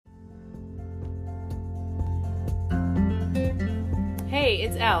Hey,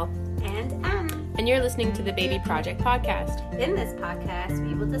 it's Elle. And Em. And you're listening to the Baby Project podcast. In this podcast,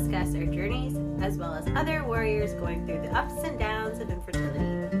 we will discuss our journeys as well as other warriors going through the ups and downs of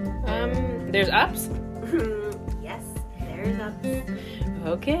infertility. There's ups? Yes, there's ups.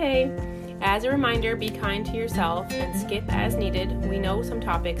 Okay. As a reminder, be kind to yourself and skip as needed. We know some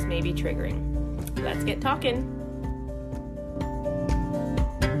topics may be triggering. Let's get talking.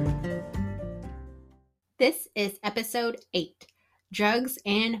 This is episode 8, Drugs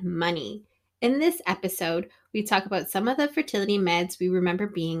and Money. In this episode, we talk about some of the fertility meds we remember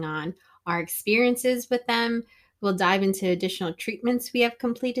being on, our experiences with them. We'll dive into additional treatments we have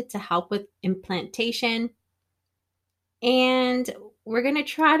completed to help with implantation. And we're going to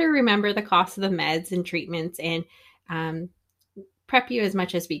try to remember the cost of the meds and treatments and prep you as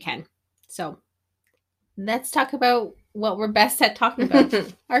much as we can. So let's talk about what we're best at talking about,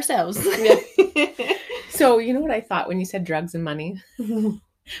 ourselves. So, you know what I thought when you said drugs and money?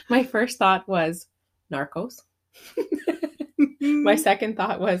 My first thought was Narcos. My second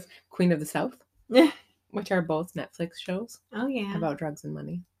thought was Queen of the South, which are both Netflix shows. Oh, yeah. About drugs and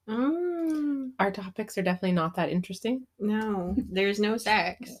money. Our topics are definitely not that interesting. No, there's no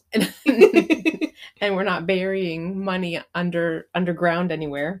sex. And we're not burying money underground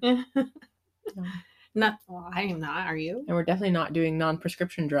anywhere. No. Well, I am not. Are you? And we're definitely not doing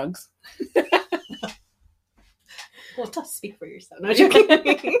non-prescription drugs. Well, just speak for yourself. No joking.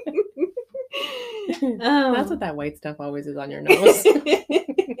 That's what that white stuff always is on your nose.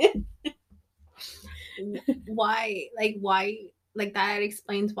 Why? Like that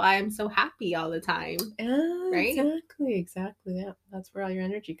explains why I'm so happy all the time. Right? Exactly. Yeah, that's where all your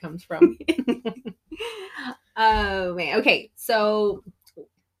energy comes from. Oh man. Okay. So,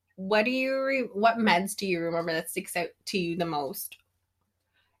 what meds do you remember that sticks out to you the most?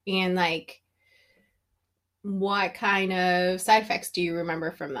 And like, what kind of side effects do you remember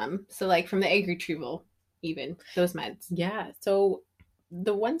from them? So, like from the egg retrieval, even those meds. Yeah. So,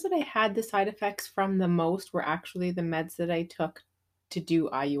 the ones that I had the side effects from the most were actually the meds that I took to do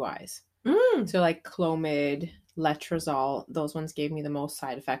IUIs. So like Clomid, Letrozole, those ones gave me the most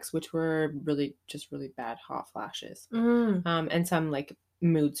side effects, which were really bad hot flashes. And some like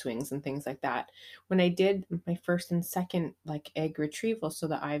mood swings and things like that. When I did my first and second like egg retrieval, so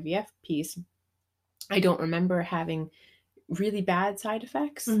the IVF piece, I don't remember having really bad side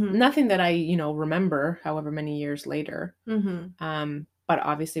effects. Nothing that I, remember however many years later. But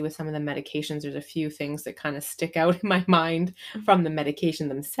obviously with some of the medications, there's a few things that kind of stick out in my mind from the medication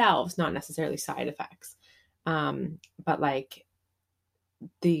themselves, not necessarily side effects. But like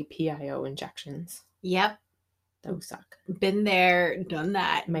the PIO injections. Yep. Those suck. Been there, done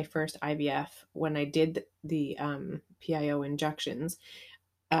that. My first IVF, when I did the PIO injections,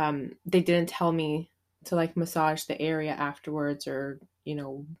 they didn't tell me to like massage the area afterwards or,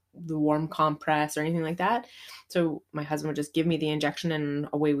 the warm compress or anything like that. So my husband would just give me the injection and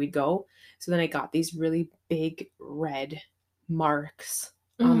away we'd go. So then I got these really big red marks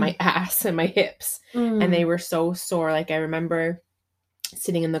on my ass and my hips. And they were so sore. Like I remember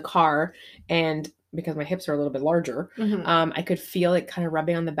sitting in the car and because my hips are a little bit larger, I could feel it kind of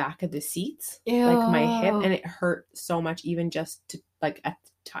rubbing on the back of the seats, like my hip, and it hurt so much, even just to like a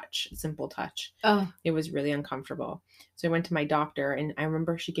simple touch. It was really uncomfortable. So I went to my doctor, and I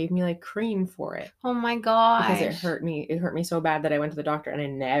remember she gave me like cream for it. Oh my god! Because it hurt me. It hurt me so bad that I went to the doctor, and I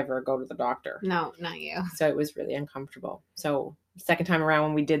never go to the doctor. No, not you. So it was really uncomfortable. So second time around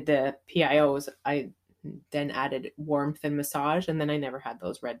when we did the PIOs, I then added warmth and massage, and then I never had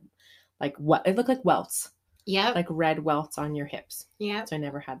those red. Like what it looked like welts. Yeah. Like red welts on your hips. Yeah. So I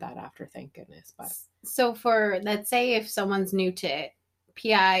never had that after, thank goodness. But so for let's say if someone's new to it,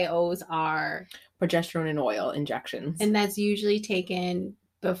 PIOs are progesterone and oil injections. And that's usually taken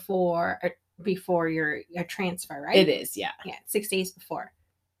before your transfer, right? It is, yeah. Yeah, 6 days before.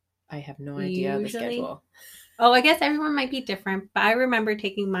 I have no idea the schedule. Oh, I guess everyone might be different, but I remember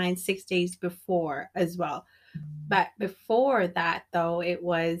taking mine 6 days before as well. But before that, though, it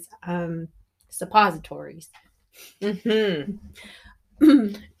was suppositories. Yeah,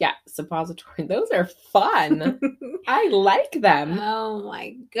 suppository. Those are fun. I like them. Oh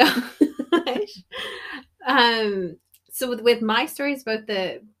my gosh. So with my stories about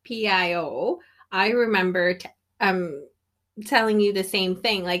the PIO, I remember telling you the same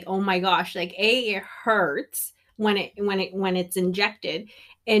thing. Like, oh my gosh, like it hurts when it's injected,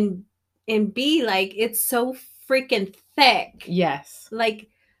 and B, like it's so freaking thick. Yes. Like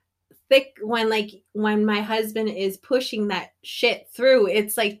thick when my husband is pushing that shit through,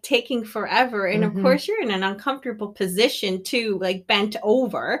 it's like taking forever. And of course you're in an uncomfortable position too, like bent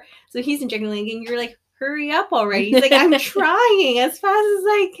over. So he's injecting, like, and you're like hurry up already. He's like, I'm trying as fast as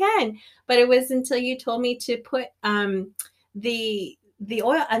I can. But it was until you told me to put the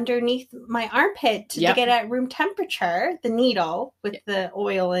oil underneath my armpit to get at room temperature, the needle with the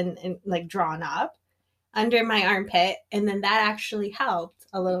oil and like drawn up under my armpit, and then that actually helped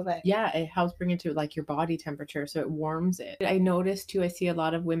a little bit. Yeah, it helps bring it to like your body temperature, so it warms it. I noticed too, I see a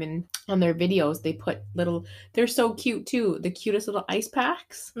lot of women on their videos, they put they're so cute too, the cutest little ice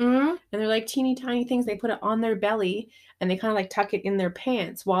packs. And they're like teeny tiny things. They put it on their belly and they kind of like tuck it in their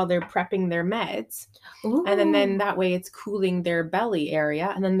pants while they're prepping their meds. Ooh. And then that way it's cooling their belly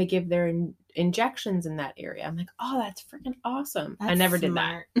area, and then they give their injections in that area. I'm like, oh, that's freaking awesome. I never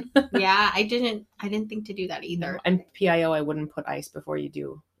smart. Did that. Yeah, I didn't think to do that either. No. And PIO, I wouldn't put ice before you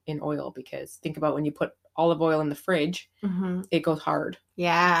do in oil, because think about when you put olive oil in the fridge, it goes hard.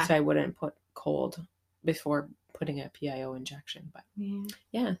 Yeah. So I wouldn't put cold before putting a PIO injection. But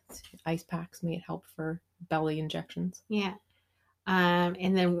yeah, ice packs may help for belly injections. Yeah.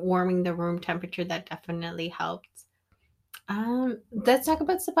 And then warming the room temperature, that definitely helped. Let's talk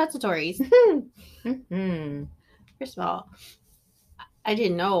about suppositories. First of all, I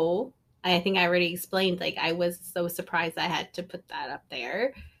didn't know. I think I already explained, like, I was so surprised I had to put that up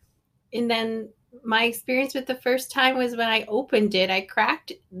there. And then my experience with the first time was when I opened it, I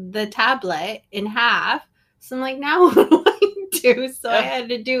cracked the tablet in half. So I'm like, now what do I do? So I had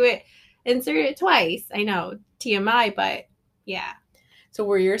to do it, insert it twice. I know, TMI, but yeah. So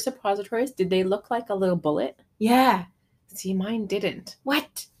were your suppositories, did they look like a little bullet? Yeah. See, mine didn't.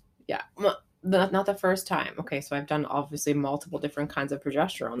 What? Yeah. Not the first time. Okay, so I've done obviously multiple different kinds of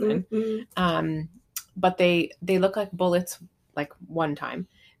progesterone then. But they look like bullets like one time.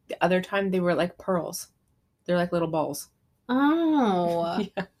 The other time they were like pearls. They're like little balls. Oh.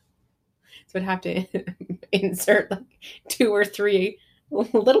 Yeah. So I'd have to insert like 2 or 3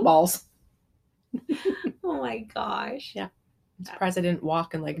 little balls. Oh my gosh. Yeah. I'm surprised I didn't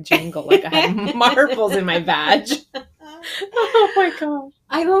walk and like jangle like I had marbles in my vag. Oh my gosh.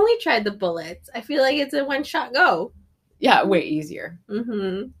 I've only tried the bullets. I feel like it's a one-shot go. Yeah, way easier.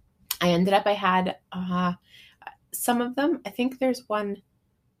 I had some of them. I think there's one,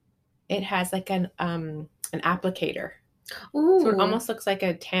 it has like an applicator. Ooh. So it almost looks like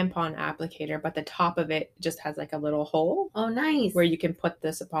a tampon applicator, but the top of it just has like a little hole. Oh, nice. Where you can put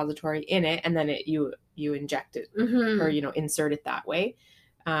the suppository in it, and then you inject it or insert it that way.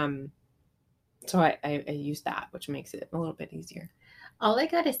 So I use that, which makes it a little bit easier. All I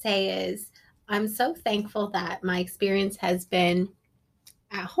gotta say is I'm so thankful that my experience has been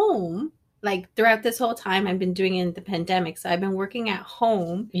at home. Like throughout this whole time I've been doing it in the pandemic. So I've been working at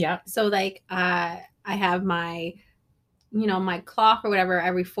home. Yeah. So like I have my, my clock or whatever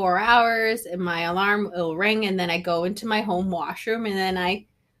every 4 hours, and my alarm will ring, and then I go into my home washroom and then I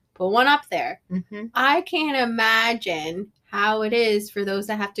put one up there. I can't imagine how it is for those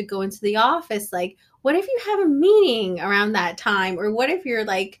that have to go into the office. Like, what if you have a meeting around that time? Or what if you're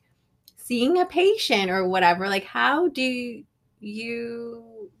like seeing a patient or whatever? Like, how do you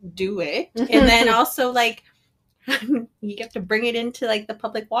do it? And then also like you have to bring it into like the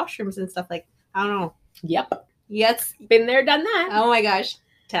public washrooms and stuff. Like, I don't know. Yep. Yes. Been there, done that. Oh my gosh.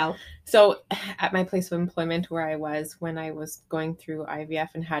 Tell. So at my place of employment where I was when I was going through IVF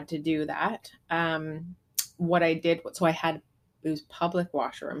and had to do that, what I did, so it was public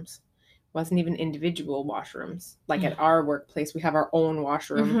washrooms. It wasn't even individual washrooms. Like at our workplace, we have our own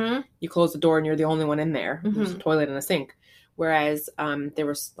washroom. You close the door and you're the only one in there. There's a toilet and a sink. Whereas there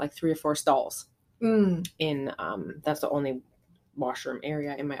was like 3 or 4 stalls in, that's the only washroom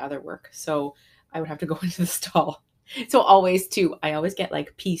area in my other work. So I would have to go into the stall. So I always get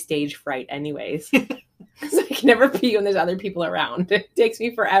like pee stage fright anyways. So I can never pee when there's other people around. It takes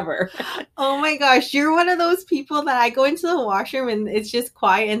me forever. Oh my gosh. You're one of those people that I go into the washroom and it's just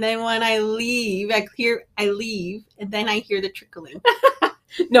quiet. And then when I leave, and then I hear the trickling.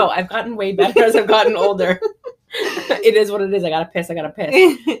 No, I've gotten way better as I've gotten older. It is what it is. I gotta piss.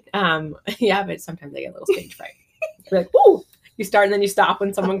 Yeah, but sometimes I get a little stage fright. You're like, whoo! You start and then you stop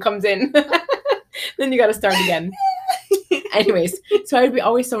when someone comes in. Then you gotta start again. Anyways, so I would be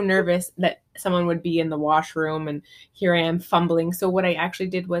always so nervous that someone would be in the washroom and here I am fumbling. So what I actually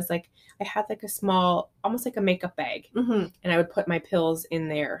did was like, I had like a small, almost like a makeup bag, and I would put my pills in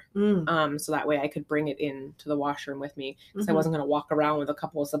there. So that way I could bring it into the washroom with me, because I wasn't going to walk around with a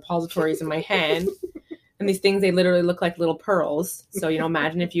couple of suppositories in my hand. And these things, they literally look like little pearls. So,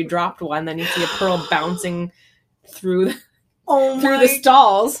 imagine if you dropped one, then you see a pearl bouncing through the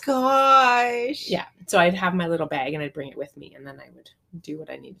stalls. Gosh. Yeah. So I'd have my little bag and I'd bring it with me, and then I would do what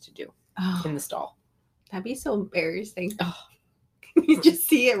I needed to do in the stall. That'd be so embarrassing. Oh. You just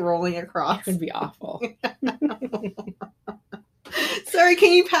see it rolling across. It would be awful. Sorry,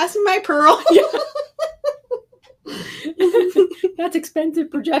 can you pass me my pearl? That's expensive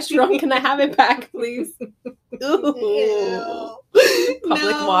progesterone. Can I have it back, please? Ew.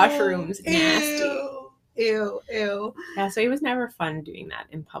 Public washrooms. Nasty. Ew. Yeah, so it was never fun doing that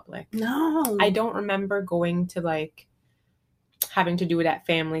in public. No. I don't remember going to like having to do it at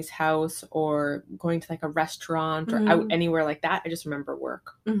family's house or going to like a restaurant or out anywhere like that. I just remember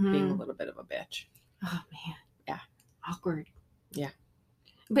work being a little bit of a bitch. Oh man. Yeah. Awkward. Yeah.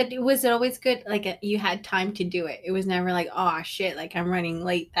 But was it always good? Like you had time to do it. It was never like, oh shit, like I'm running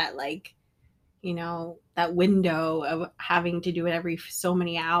late. That like, you know, that window of having to do it every so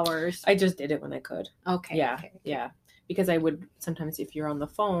many hours. I just did it when I could. Okay. Yeah. Okay. Yeah. Because I would sometimes, if you're on the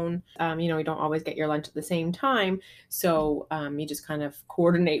phone, you know, you don't always get your lunch at the same time. So you just kind of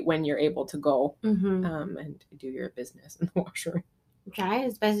coordinate when you're able to go and do your business in the washroom. Try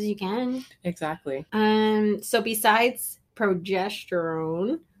as best as you can. Exactly. So besides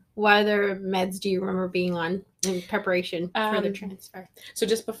progesterone, what other meds do you remember being on in preparation for the transfer? So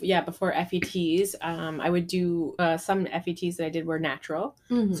just before FETs, I would do some FETs that I did were natural.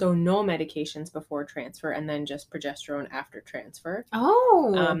 So no medications before transfer, and then just progesterone after transfer.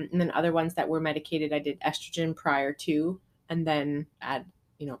 Oh. And then other ones that were medicated, I did estrogen prior to, and then add,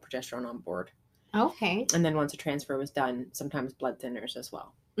 you know, progesterone on board. Okay. And then once a transfer was done, sometimes blood thinners as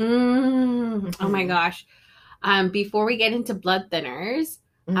well. Oh my gosh. Before we get into blood thinners,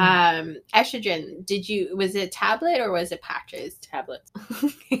 estrogen, was it tablet or was it patches? Tablets.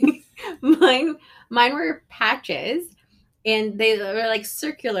 Mine were patches, and they were like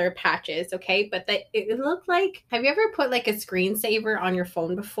circular patches, okay? But it looked like, have you ever put like a screensaver on your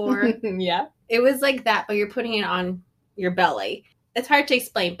phone before? Yeah. It was like that, but you're putting it on your belly. It's hard to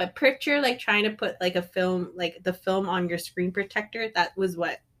explain, but picture like trying to put like a film, like the film on your screen protector. That was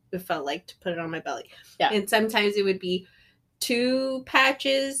what it felt like to put it on my belly. Yeah. And sometimes it would be 2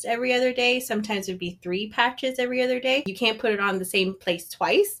 patches every other day. Sometimes it would be 3 patches every other day. You can't put it on the same place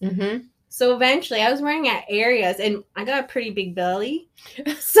twice. So eventually I was running at areas, and I got a pretty big belly.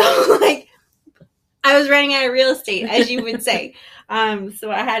 So like I was running out of real estate, as you would say.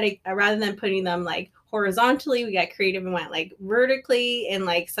 So I had to, rather than putting them like horizontally, we got creative and went like vertically, and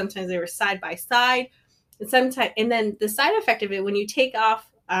like sometimes they were side by side. And then the side effect of it, when you take off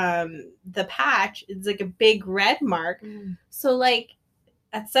the patch, it's like a big red mark. So like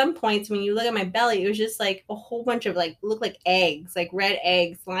at some points when you look at my belly, it was just like a whole bunch of like, look like eggs, like red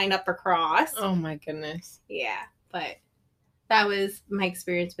eggs lined up across. Oh my goodness. Yeah, but that was my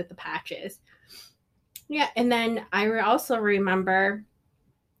experience with the patches. Yeah, and then I also remember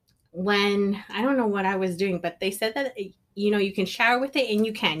when, I don't know what I was doing, but they said that, you know, you can shower with it, and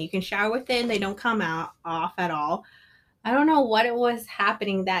you can shower with it and they don't come off at all. I don't know what it was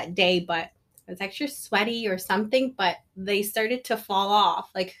happening that day, but it was extra sweaty or something, but they started to fall off,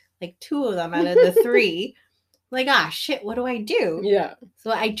 like 2 of them out of the 3. Like, shit, what do I do? Yeah.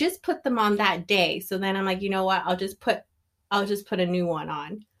 So I just put them on that day. So then I'm like, you know what? I'll just put a new one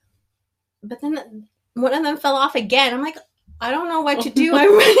on. But then one of them fell off again. I'm like, I don't know what to do.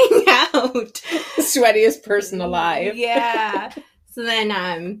 I'm running out. Sweatiest person alive. Yeah. So then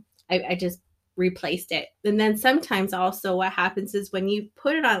I just replaced it. And then sometimes also what happens is when you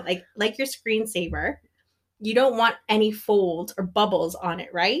put it on like your screensaver, you don't want any folds or bubbles on it,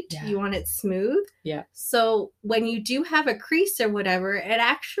 right? Yeah. You want it smooth. Yeah. So when you do have a crease or whatever, it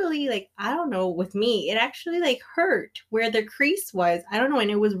actually, like, I don't know, with me, it actually like hurt where the crease was. I don't know. And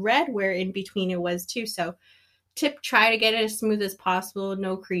it was red where in between it was too. So try to get it as smooth as possible.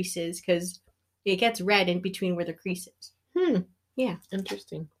 No creases, because it gets red in between where the crease is. Yeah.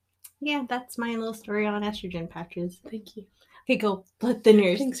 Interesting. Yeah, that's my little story on estrogen patches. Thank you. Okay, go blood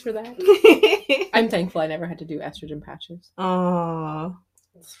thinners. Thanks for that. I'm thankful I never had to do estrogen patches. Oh,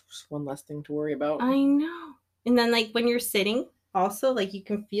 It's just one less thing to worry about. I know. And then like when you're sitting, also like you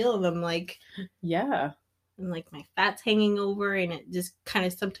can feel them, like, yeah, and like my fat's hanging over, and it just kind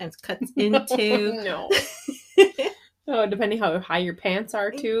of sometimes cuts into. No. Oh, depending how high your pants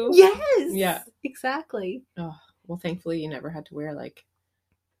are too. Yes. Yeah. Exactly. Oh, well, thankfully you never had to wear like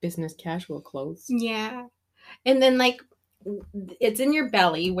business casual clothes. Yeah. And then like it's in your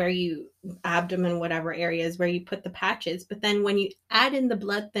belly where you, abdomen, whatever areas where you put the patches. But then when you add in the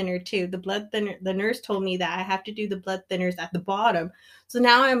blood thinner too, the nurse told me that I have to do the blood thinners at the bottom. So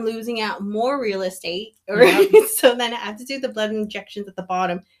now I'm losing out more real estate. So then I have to do the blood injections at the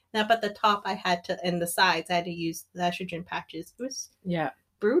bottom. And up at the top, I had to, and the sides, I had to use the estrogen patches. It was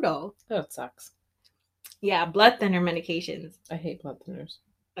brutal. Oh, it sucks. Yeah, blood thinner medications. I hate blood thinners.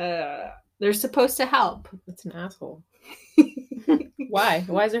 They're supposed to help. It's an asshole. Why?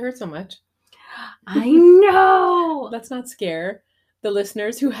 Why does it hurt so much? I know. Let's not scare the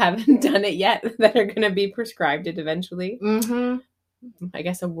listeners who haven't done it yet that are going to be prescribed it eventually. Mm-hmm. I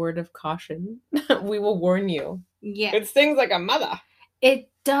guess a word of caution. We will warn you. Yeah. It stings like a mother. It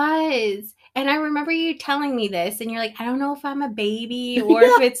does. And I remember you telling me this, and you're like, I don't know if I'm a baby or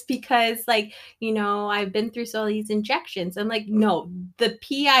if it's because, like, you know, I've been through all these injections. I'm like, no, the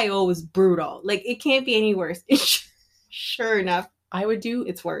PIO is brutal. Like, it can't be any worse. Sure enough,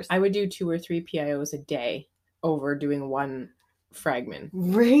 it's worse. I would do 2 or 3 PIOs a day over doing one fragment.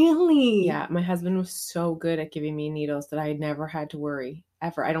 Really? Yeah, my husband was so good at giving me needles that I never had to worry,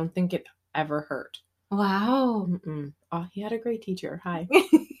 ever. I don't think it ever hurt. Wow. Mm-mm. Oh, he had a great teacher. Hi.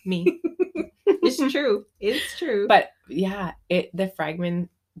 Me. It's true. It's true. But yeah,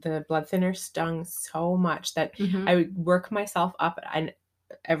 the blood thinner stung so much that I would work myself up, and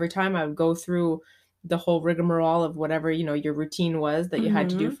every time I would go through the whole rigmarole of whatever, you know, your routine was that you had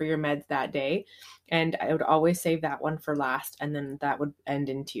to do for your meds that day. And I would always save that one for last. And then that would end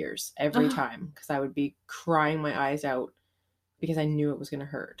in tears every time, because I would be crying my eyes out because I knew it was going to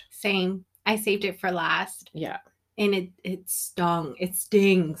hurt. Same. I saved it for last. Yeah. And it stung. It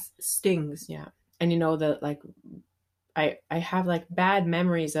stings. Yeah. And you know that, like, I have like bad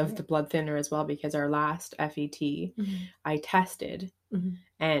memories of the blood thinner as well, because our last FET I tested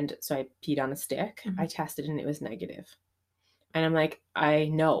and so I peed on a stick. I tested and it was negative. And I'm like, I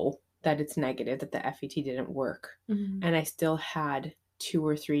know that it's negative, that the FET didn't work. And I still had 2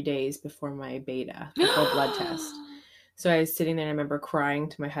 or 3 days before my beta, the full blood test. So I was sitting there and I remember crying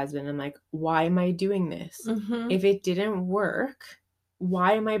to my husband. I'm like, why am I doing this? If it didn't work,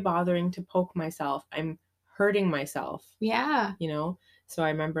 why am I bothering to poke myself? I'm hurting myself. Yeah. You know? So I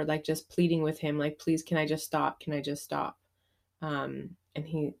remember like just pleading with him, like, please, can I just stop? Can I just stop? And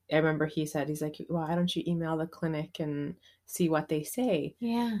I remember he said, he's like, well, why don't you email the clinic and see what they say?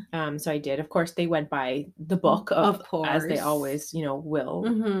 Yeah. So I did. Of course, they went by the book of course, as they always, you know, will.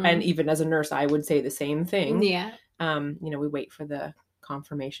 And even as a nurse, I would say the same thing. Yeah. You know, we wait for the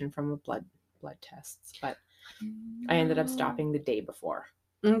confirmation from a blood tests, but I ended up stopping the day before.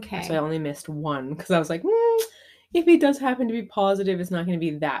 Okay. So I only missed one because I was like, if it does happen to be positive, it's not going to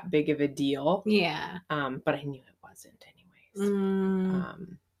be that big of a deal. Yeah. But I knew it wasn't anyways.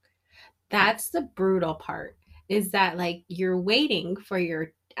 That's the brutal part, is that like you're waiting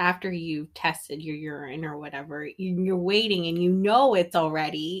for after you've tested your urine or whatever, you're waiting and you know it's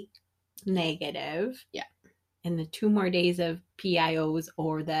already negative. Yeah. And the 2 more days of PIOs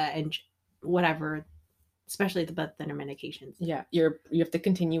or whatever, especially the blood thinner medications. Yeah. You have to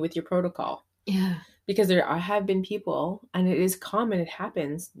continue with your protocol. Yeah. Because there have been people, and it is common, it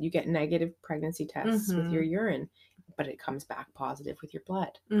happens, you get negative pregnancy tests with your urine, but it comes back positive with your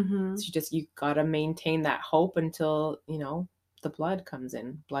blood. So you gotta maintain that hope until, you know, the blood comes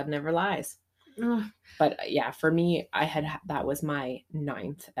in. Blood never lies. But yeah, for me, that was my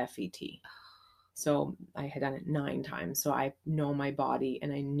 9th FET. So I had done it 9 times. So I know my body,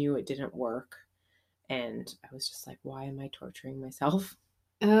 and I knew it didn't work. And I was just like, why am I torturing myself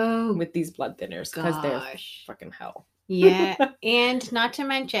with these blood thinners? Because they're fucking hell. Yeah. And not to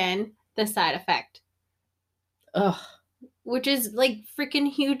mention the side effect. Ugh. Which is like freaking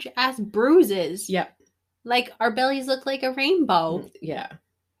huge ass bruises. Yep. Like our bellies look like a rainbow. Yeah.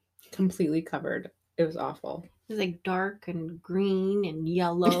 Completely covered. It was awful. It was like dark and green and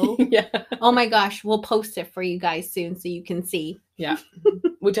yellow. Yeah. Oh my gosh. We'll post it for you guys soon so you can see. Yeah.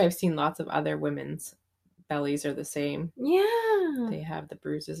 Which I've seen lots of other women's bellies are the same. Yeah. They have the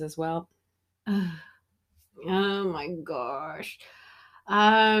bruises as well. Oh my gosh.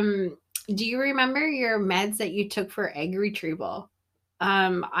 Do you remember your meds that you took for egg retrieval?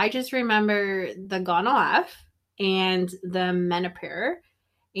 I just remember the Gonal-F and the Menopur.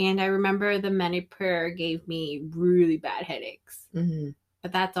 And I remember the Menopur gave me really bad headaches.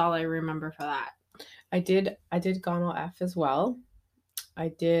 But that's all I remember for that. I did Gonal-F as well. I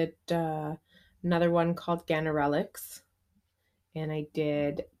did another one called Ganirelix. And I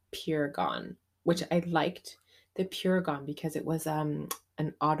did Puregon, which I liked the Puregon because it was an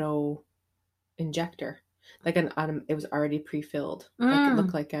auto injector, like it was already pre-filled. Like it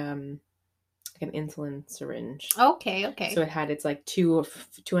looked like an insulin syringe. Okay. So it had its like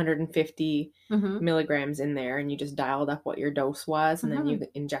 250 milligrams in there, and you just dialed up what your dose was, and then you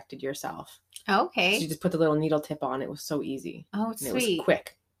injected yourself. Okay. So you just put the little needle tip on. It was so easy. Oh, and sweet. It was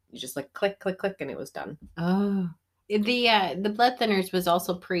quick. You just like click, click, click, and it was done. Oh. The blood thinners was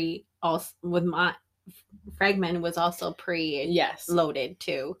also with my Fragment was also loaded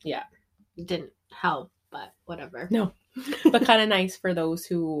too. Yeah. Didn't help, but whatever. No. But kind of nice for those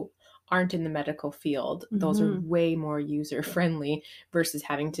who aren't in the medical field, those are way more user friendly versus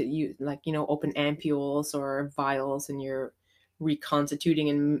having to use, like, open ampules or vials, and you're reconstituting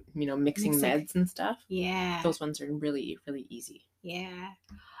and, mixing meds and stuff. Yeah. Those ones are really, really easy. Yeah.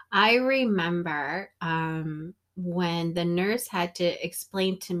 I remember when the nurse had to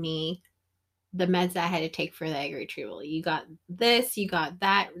explain to me the meds that I had to take for the egg retrieval. You got this, you got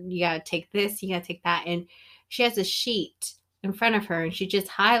that, you got to take this, you got to take that. And she has a sheet in front of her and she just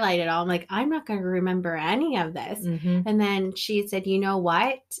highlighted all. I'm like, I'm not going to remember any of this. And then she said, you know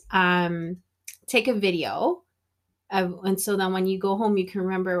what? Take a video. And so then when you go home, you can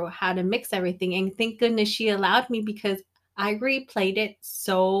remember how to mix everything. And thank goodness she allowed me, because I replayed it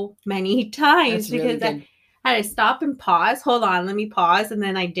so many times. That's really because I had to stop and pause. Hold on, let me pause. And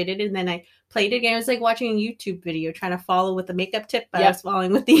then I did it. And then I played it again. It was like watching a YouTube video, trying to follow with the makeup tip, but I was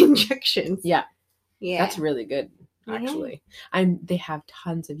following with the injections. Yeah. That's really good, actually. They have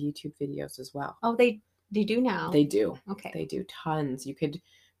tons of YouTube videos as well. Oh, they do now? They do. Okay. They do tons. You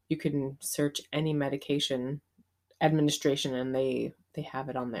can search any medication administration and they have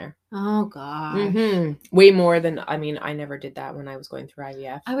it on there. Oh gosh. Way more than, I never did that when I was going through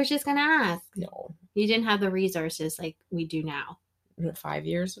IVF. I was just gonna ask. No, you didn't have the resources like we do now. 5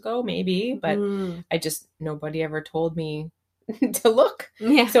 years ago maybe, but nobody ever told me to look.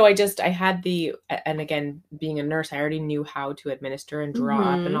 So I had and again, being a nurse, I already knew how to administer and draw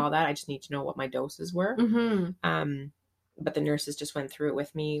up and all that. I just need to know what my doses were. But the nurses just went through it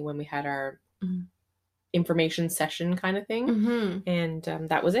with me when we had our information session kind of thing. And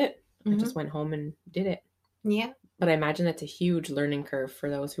that was it. I just went home and did it. Yeah. But I imagine that's a huge learning curve for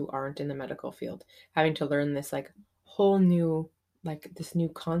those who aren't in the medical field, having to learn this like whole new, like this new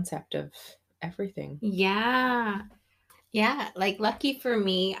concept of everything. Yeah. Like lucky for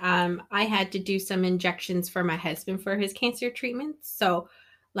me, I had to do some injections for my husband for his cancer treatments. So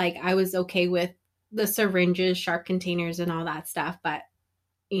like I was okay with the syringes, sharp containers and all that stuff. But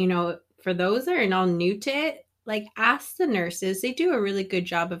for those that are all new to it, like ask the nurses. They do a really good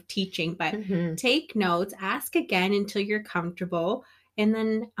job of teaching, but take notes, ask again until you're comfortable, and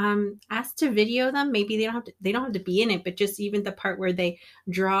then ask to video them. Maybe they don't have to be in it, but just even the part where they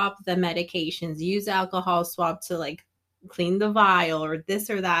drop the medications, use alcohol swab to like clean the vial or this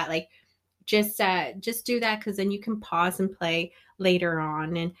or that. Like just do that, because then you can pause and play later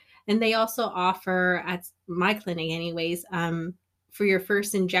on. And they also offer at my clinic anyways, for your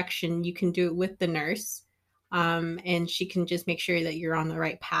first injection, you can do it with the nurse, and she can just make sure that you're on the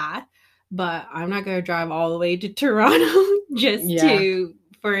right path. But I'm not going to drive all the way to Toronto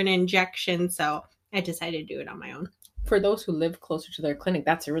for an injection, so I decided to do it on my own. For those who live closer to their clinic,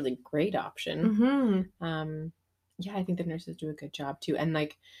 that's a really great option. I think the nurses do a good job too. And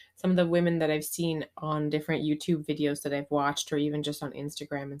like some of the women that I've seen on different YouTube videos that I've watched, or even just on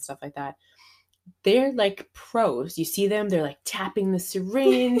Instagram and stuff like that, they're like pros. You see them, they're like tapping the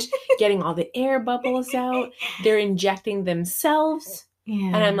syringe, getting all the air bubbles out. They're injecting themselves.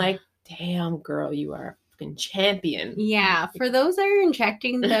 And I'm like, damn, girl, you are a fucking champion. Yeah. For those that are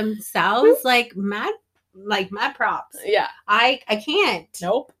injecting themselves, like mad props. Yeah. I can't.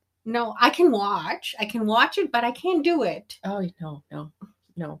 Nope. No, I can watch it, but I can't do it. Oh,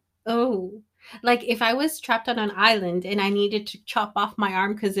 no. Oh, like if I was trapped on an island and I needed to chop off my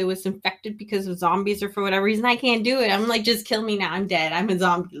arm because it was infected because of zombies or for whatever reason, I can't do it. I'm like, just kill me now. I'm dead. I'm a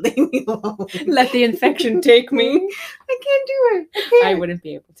zombie. Leave me alone. Let the infection take me. I can't do it. I wouldn't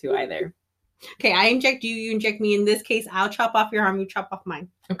be able to either. Okay, I inject you, you inject me. In this case, I'll chop off your arm, you chop off mine.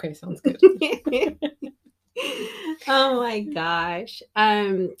 Okay, sounds good. Oh my gosh.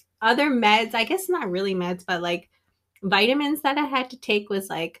 Other meds, I guess not really meds, but like vitamins that I had to take was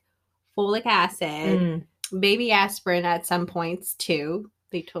like folic acid, baby aspirin at some points too.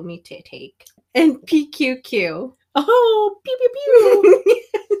 They told me to take. And PQQ. Oh, pew pew pew.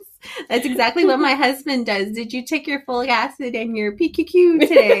 Yes. That's exactly what my husband does. Did you take your folic acid and your PQQ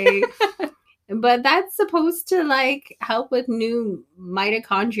today? But that's supposed to like help with new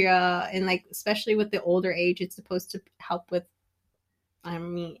mitochondria, and like especially with the older age, it's supposed to help with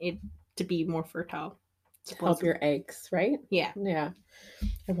it to be more fertile. To help your eggs, right? Yeah.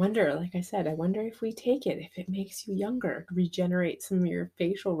 I wonder, like I said, if we take it, if it makes you younger, regenerate some of your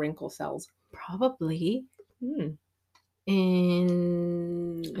facial wrinkle cells. Probably.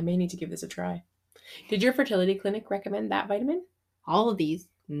 And I may need to give this a try. Did your fertility clinic recommend that vitamin? All of these.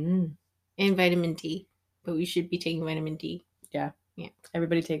 And vitamin D. But we should be taking vitamin D. Yeah.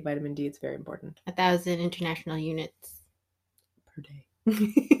 Everybody take vitamin D. It's very important. 1,000 international units per day.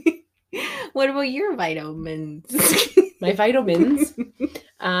 What about your vitamins? My vitamins?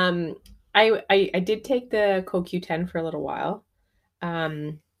 I did take the CoQ10 for a little while.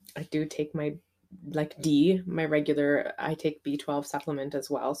 I do take my D, my regular, I take B12 supplement as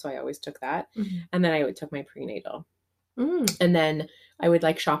well. So I always took that. Mm-hmm. And then I took my prenatal. And then I would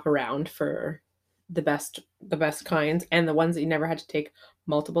like shop around for the best kinds and the ones that you never had to take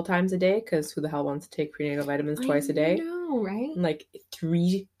multiple times a day, because who the hell wants to take prenatal vitamins twice a day? No, right? And like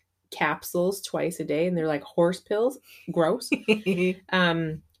 3 capsules twice a day, and they're like horse pills. Gross.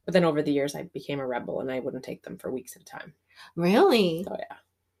 But then over the years I became a rebel and I wouldn't take them for weeks at a time. Really? Oh yeah.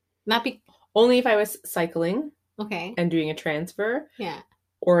 Not be Only if I was cycling okay and doing a transfer. Yeah.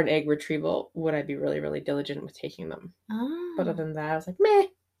 Or an egg retrieval would I be really, really diligent with taking them. Oh. But other than that, I was like, meh.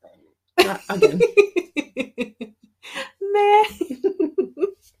 Not again. Meh.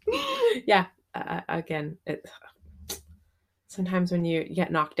 Yeah. Again, sometimes when you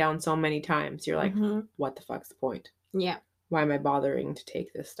get knocked down so many times, you're like, what the fuck's the point? Yeah. Why am I bothering to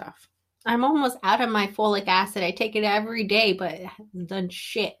take this stuff? I'm almost out of my folic acid. I take it every day, but it hasn't done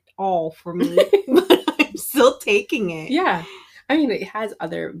shit all for me. But I'm still taking it. Yeah. I mean, it has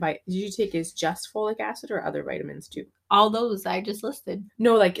other did you take is just folic acid or other vitamins too? All those I just listed.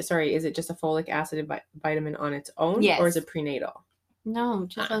 No, sorry, is it just a folic acid vitamin on its own? Yes. Or is it prenatal? No,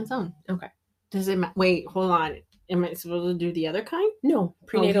 just on its own. Okay. Does it wait, hold on. Am I supposed to do the other kind? No,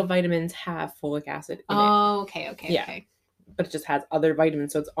 prenatal vitamins have folic acid in it. Oh, okay. Yeah. Okay. But it just has other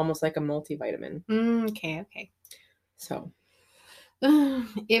vitamins, so it's almost like a multivitamin. Okay. So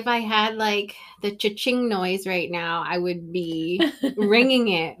if I had like the cha-ching noise right now, I would be ringing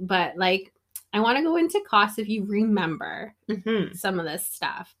it. But like, I want to go into costs if you remember some of this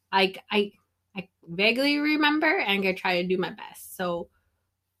stuff. I vaguely remember, and I'm gonna try to do my best. So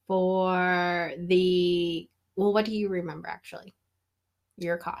for what do you remember actually?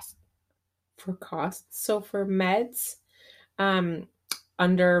 Your cost. For costs. So for meds,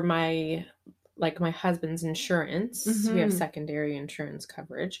 under my husband's insurance, we have secondary insurance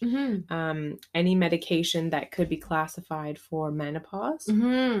coverage. Any medication that could be classified for menopause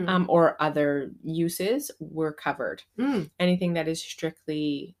or other uses were covered. Anything that is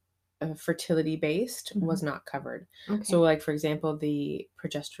strictly fertility based was not covered. Okay. So like, for example, the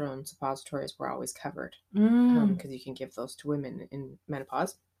progesterone suppositories were always covered because you can give those to women in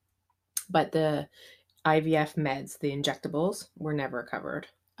menopause. But the IVF meds, the injectables, were never covered.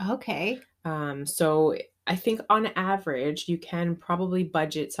 Okay. So I think on average, you can probably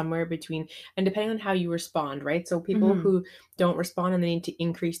budget somewhere between, and depending on how you respond, right? So people who don't respond and they need to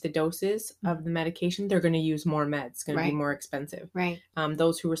increase the doses of the medication, they're going to use more meds. It's going to be more expensive. Right.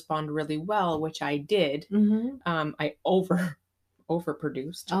 Those who respond really well, which I did, I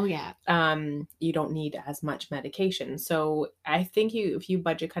overproduced. Oh yeah. You don't need as much medication. So I think if you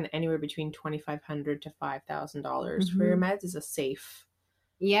budget kind of anywhere between $2,500 to $5,000 for your meds is a safe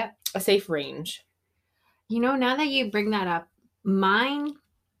range. Now that you bring that up, mine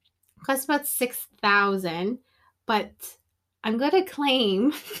costs about $6,000, but I'm going to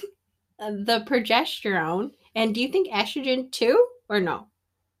claim the progesterone. And do you think estrogen too, or no?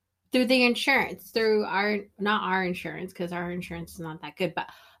 Through the insurance, not our insurance, because our insurance is not that good, but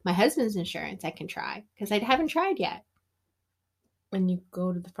my husband's insurance, I can try, because I haven't tried yet. When you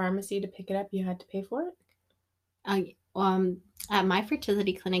go to the pharmacy to pick it up, you had to pay for it? At my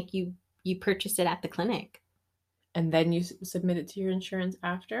fertility clinic, you purchase it at the clinic. And then you submit it to your insurance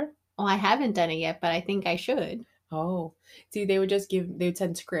after? Oh, I haven't done it yet, but I think I should. Oh. See, they would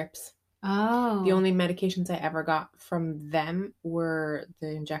send scripts. Oh. The only medications I ever got from them were the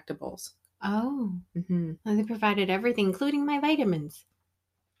injectables. Oh. And they provided everything, including my vitamins.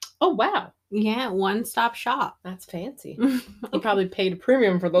 Oh, wow. Yeah, one-stop shop. That's fancy. You probably paid a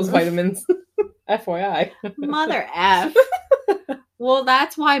premium for those vitamins. FYI. Mother F. Well,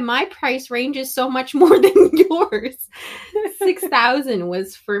 that's why my price range is so much more than yours. $6,000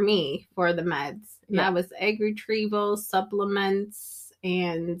 was for me for the meds. And that was egg retrieval, supplements,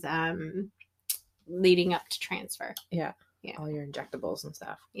 and leading up to transfer. Yeah. All your injectables and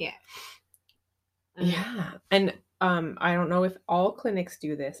stuff. Yeah. Yeah. And I don't know if all clinics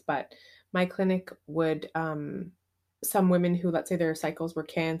do this, but my clinic would, some women who, let's say their cycles were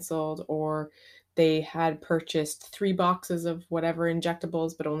canceled or they had purchased 3 boxes of whatever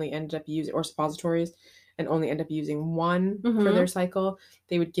injectables, but only ended up using, or suppositories, and only end up using one for their cycle,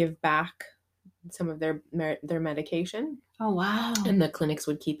 they would give back some of their medication. Oh, wow. And the clinics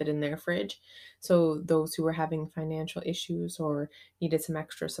would keep it in their fridge. So those who were having financial issues or needed some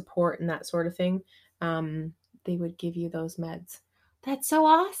extra support and that sort of thing, they would give you those meds. That's so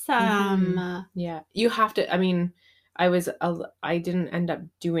awesome. Yeah. You have to, I mean, I didn't end up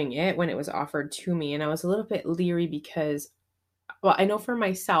doing it when it was offered to me, and I was a little bit leery because, well, I know for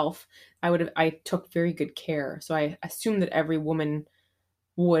myself, I took very good care. So I assumed that every woman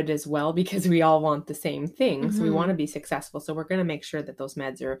would as well, because we all want the same thing. So we Mhm. want to be successful. So we're going to make sure that those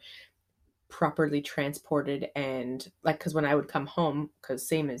meds are properly transported, and like, because when I would come home, because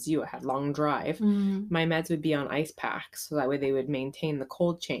same as you, I had long drive, my meds would be on ice packs, so that way they would maintain the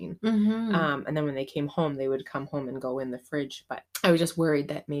cold chain. And then when they came home, they would come home and go in the fridge. But I was just worried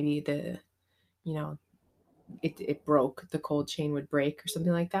that maybe it broke, the cold chain would break or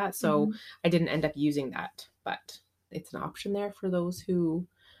something like that. So I didn't end up using that, but it's an option there for those who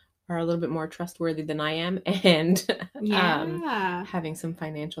are a little bit more trustworthy than I am, and having some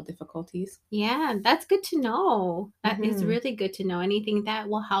financial difficulties. Yeah, that's good to know. That is really good to know. Anything that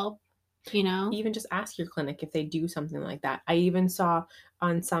will help, Even just ask your clinic if they do something like that. I even saw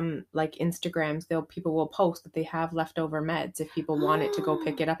on some like Instagrams, people will post that they have leftover meds if people want it to go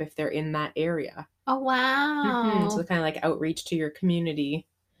pick it up if they're in that area. Oh, wow. So kind of like outreach to your community.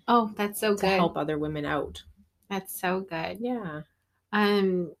 Oh, that's so to good. help other women out. That's so good. Yeah.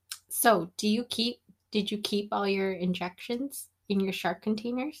 So did you keep all your injections in your sharp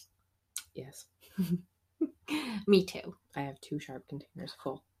containers? Yes. Me too. I have 2 sharp containers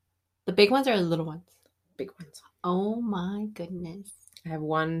full. The big ones or the little ones? Big ones. Oh my goodness. I have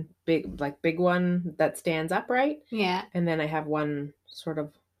one big one that stands upright. Yeah. And then I have one sort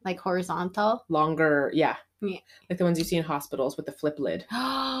of like horizontal. Longer, yeah. Yeah. Like the ones you see in hospitals with the flip lid.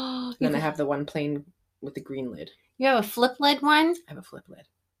 Then I have the one plain with the green lid. You have a flip lid one? I have a flip lid.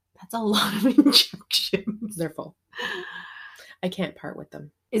 That's a lot of injections. They're full. I can't part with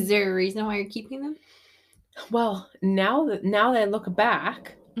them. Is there a reason why you're keeping them? Well, now that I look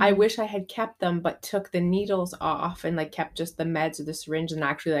back, I wish I had kept them, but took the needles off and like kept just the meds or the syringe, and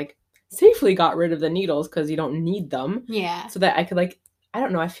actually like safely got rid of the needles because you don't need them. Yeah. So that I could like, I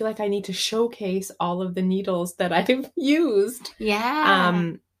don't know, I feel like I need to showcase all of the needles that I've used.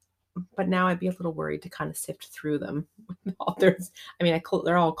 Yeah. But now I'd be a little worried to kind of sift through them.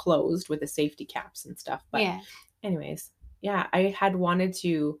 They're all closed with the safety caps and stuff. But yeah. Anyways, yeah, I had wanted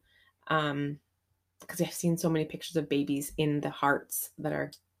to, because I've seen so many pictures of babies in the hearts that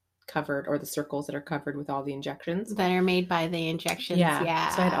are covered, or the circles that are covered with all the injections. That are made by the injections. Yeah.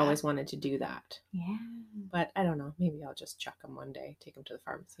 So I'd always wanted to do that. Yeah. But I don't know. Maybe I'll just chuck them one day, take them to the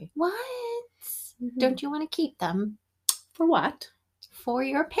pharmacy. What? Mm-hmm. Don't you want to keep them? For what? For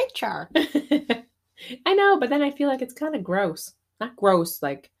your picture. I know, but then I feel like it's kind of gross. Not gross,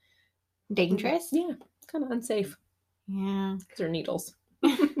 like... dangerous? Yeah, it's kind of unsafe. Yeah. Because they're needles.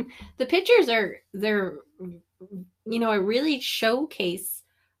 The pictures they're it really showcase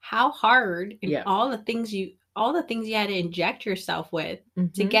how hard and all the things you had to inject yourself with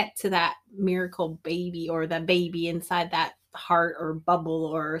to get to that miracle baby, or the baby inside that heart or bubble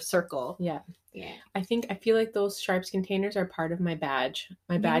or circle. Yeah. I feel like those sharps containers are part of my badge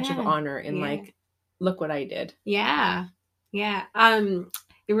of honor in like, look what I did. Yeah.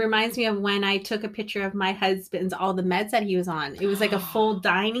 It reminds me of when I took a picture of my husband's, all the meds that he was on. It was like a full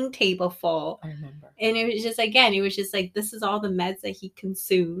dining table full. I remember. And it was just, again, like, this is all the meds that he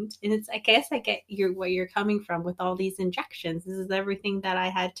consumed. And it's, I guess I get where you're coming from with all these injections. This is everything that I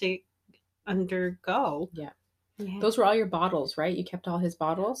had to undergo. Yeah. Those were all your bottles, right? You kept all his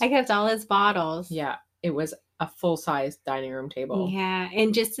bottles? I kept all his bottles. Yeah. It was a full-size dining room table. Yeah.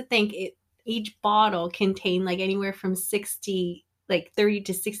 And just to think, each bottle contained like anywhere from 30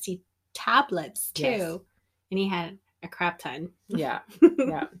 to 60 tablets too. Yes. And he had a crap ton. Yeah.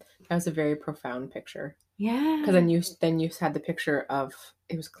 That was a very profound picture. Yeah. Because then you had the picture of,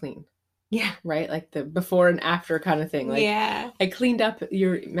 it was clean. Yeah. Right? Like the before and after kind of thing. Like, yeah. I cleaned up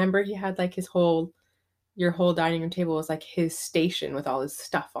remember he had like your whole dining room table was like his station with all his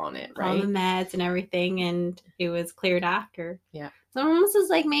stuff on it, right? All the meds and everything, and it was cleared after. Yeah. So almost is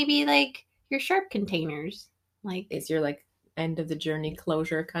like maybe like your sharp containers. Like, it's your like end of the journey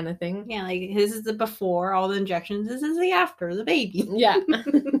closure kind of thing. Yeah, like this is the before, all the injections. This is the after, the baby. Yeah.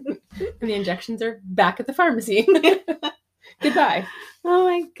 And the injections are back at the pharmacy. Goodbye. Oh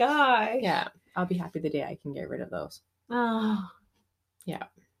my gosh. Yeah. I'll be happy the day I can get rid of those. Oh. Yeah.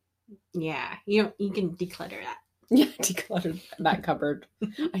 Yeah. You can declutter that. Yeah, declutter that cupboard.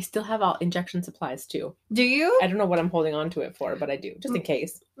 I still have all injection supplies too. Do you? I don't know what I'm holding on to it for, but I do, just in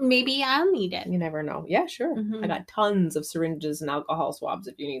case. Maybe I'll need it. You never know. Yeah, sure. I got tons of syringes and alcohol swabs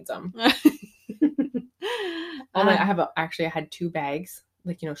if you need some. I had 2 bags,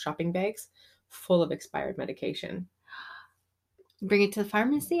 like, shopping bags full of expired medication. Bring it to the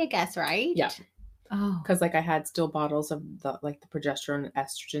pharmacy, I guess, right? Yeah. Oh. Because like I had still bottles of the progesterone and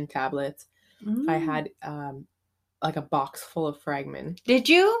estrogen tablets. I had like a box full of Fragmin. Did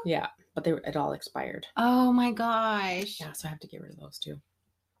you? Yeah, but it all expired. Oh my gosh. Yeah, so I have to get rid of those too.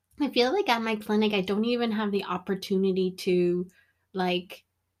 I feel like at my clinic, I don't even have the opportunity to like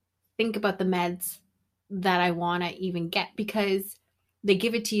think about the meds that I want to even get, because they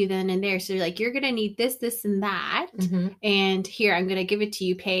give it to you then and there. So you're like, you're going to need this, this, and that. Mm-hmm. And here, I'm going to give it to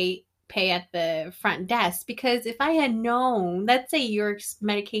you, pay at the front desk. Because if I had known, let's say your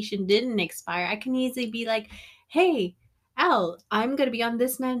medication didn't expire, I can easily be like, hey, Elle, I'm going to be on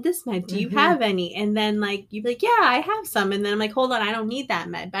this med. Do you have any? And then like, you'd be like, yeah, I have some. And then I'm like, hold on, I don't need that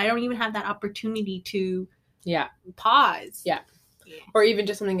med. But I don't even have that opportunity to pause. Yeah. Or even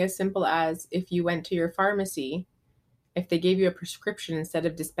just something as simple as if you went to your pharmacy, if they gave you a prescription instead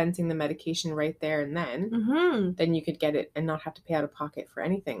of dispensing the medication right there and then, then you could get it and not have to pay out of pocket for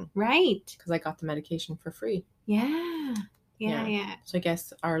anything. Right. Because I got the medication for free. Yeah. So I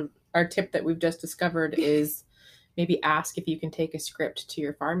guess our tip that we've just discovered is maybe ask if you can take a script to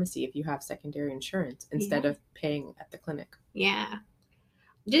your pharmacy if you have secondary insurance instead of paying at the clinic. Yeah.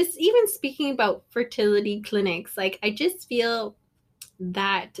 Just even speaking about fertility clinics, like I just feel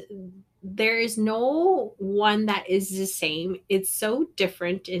that there is no one that is the same. It's so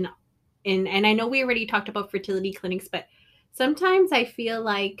different and I know we already talked about fertility clinics, but sometimes I feel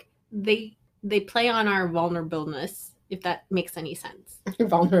like they play on our vulnerableness, if that makes any sense.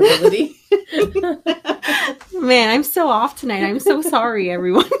 Vulnerability. Man, I'm so off tonight. I'm so sorry,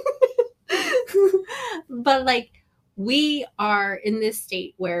 everyone. But like, we are in this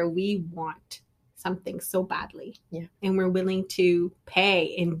state where we want something so badly. Yeah. And we're willing to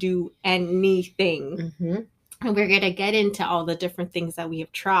pay and do anything. And we're going to get into all the different things that we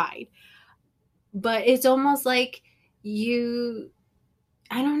have tried. But it's almost like I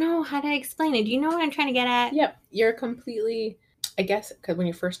don't know how to explain it. Do you know what I'm trying to get at? Yep. You're completely, I guess, because when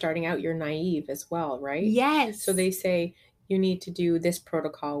you're first starting out, you're naive as well, right? Yes. So they say you need to do this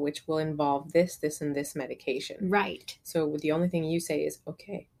protocol, which will involve this, and this medication. Right. So the only thing you say is,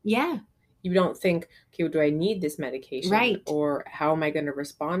 okay. Yeah. You don't think, okay, do I need this medication? Right. Or how am I going to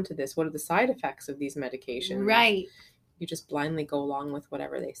respond to this? What are the side effects of these medications? Right. You just blindly go along with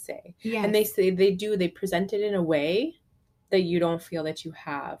whatever they say. Yes. And they present it in a way that you don't feel that you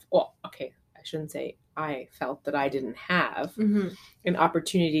have. Well, okay, I shouldn't say I felt that I didn't have an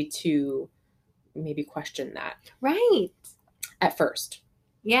opportunity to maybe question that. Right. At first.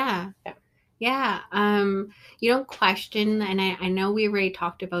 Yeah. You don't question, and I know we already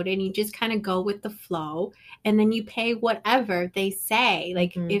talked about it, and you just kind of go with the flow, and then you pay whatever they say.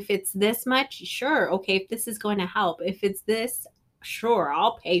 Like, if it's this much, sure, okay, if this is going to help. If it's this, sure,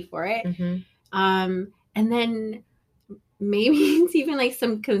 I'll pay for it. And then maybe it's even like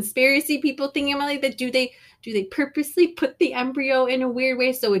some conspiracy people thinking about like that. Do they purposely put the embryo in a weird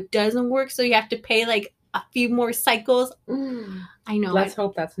way so it doesn't work, so you have to pay like a few more cycles? I know. Let's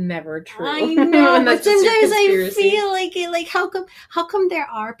hope that's never true. I know, but sometimes I feel like it. Like, how come there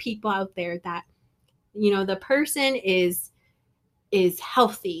are people out there that, you know, the person is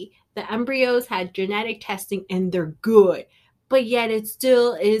healthy, the embryos had genetic testing and they're good, but yet it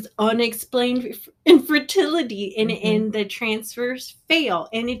still is unexplained infertility, and the transfers fail,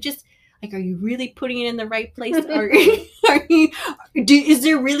 and it just. Like, are you really putting it in the right place? Is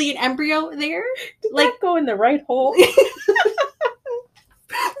there really an embryo there? Did that go in the right hole?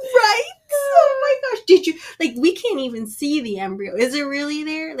 Right? Oh my gosh. Did you, like, we can't even see the embryo. Is it really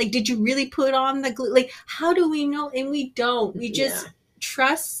there? Like, did you really put on the glue? Like, how do we know? And we don't. We just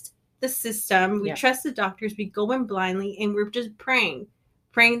trust the system. We trust the doctors. We go in blindly, and we're just praying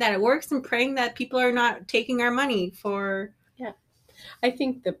that it works, and praying that people are not taking our money for. Yeah. I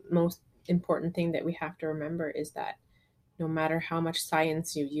think the most important thing that we have to remember is that no matter how much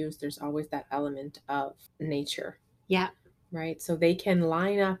science you use, there's always that element of nature. Yeah. Right? So they can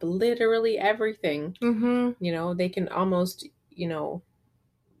line up literally everything. You know, they can almost, you know,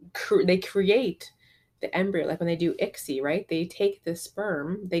 they create the embryo. Like when they do ICSI, right? They take the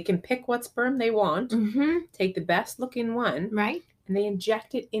sperm, they can pick what sperm they want, take the best looking one, right? And they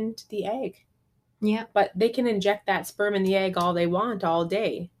inject it into the egg. Yeah. But they can inject that sperm in the egg all they want all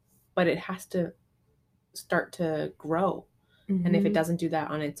day. But it has to start to grow. And if it doesn't do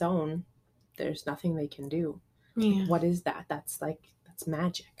that on its own, there's nothing they can do. Yeah. What is that? That's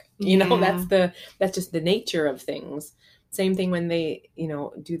magic. You know, that's just the nature of things. Same thing when they, you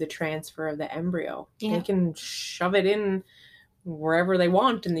know, do the transfer of the embryo. Yeah. They can shove it in wherever they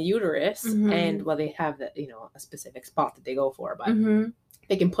want in the uterus. And well, they have the, you know, a specific spot that they go for, but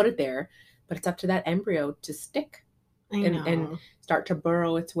they can put it there, but it's up to that embryo to stick. And start to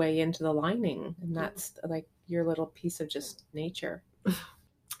burrow its way into the lining. And that's like your little piece of just nature. I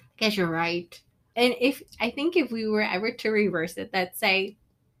guess you're right. And I think if we were ever to reverse it, let's say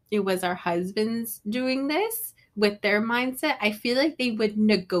it was our husbands doing this with their mindset, I feel like they would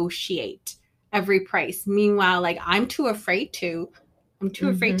negotiate every price. Meanwhile, like, I'm too afraid to. I'm too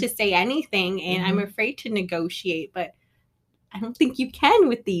afraid to say anything, and I'm afraid to negotiate, but I don't think you can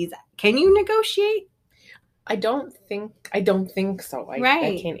with these. Can you negotiate? I don't think so.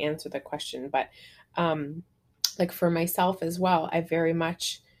 I can't answer the question, but like for myself as well, I very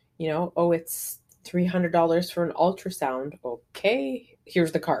much, it's $300 for an ultrasound. Okay,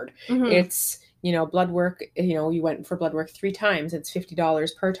 here's the card. It's, blood work, you went for blood work 3 times. It's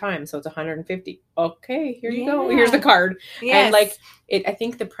 $50 per time. So it's $150. Okay, here you go. Here's the card. Yes. And like I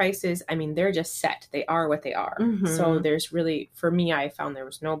think the prices, they're just set. They are what they are. So there's really, for me, I found there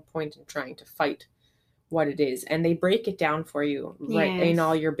was no point in trying to fight what it is. And they break it down for you right in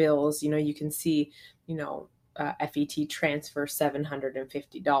all your bills. You can see, FET transfer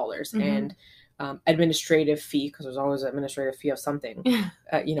 $750 and administrative fee, because there's always an administrative fee of something,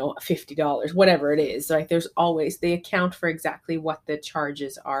 $50, whatever it is. Like there's always, they account for exactly what the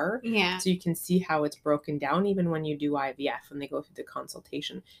charges are. Yeah. So you can see how it's broken down. Even when you do IVF, when they go through the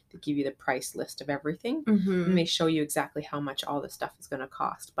consultation, they give you the price list of everything and they show you exactly how much all this stuff is going to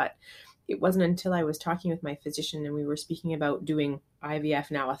cost. But it wasn't until I was talking with my physician and we were speaking about doing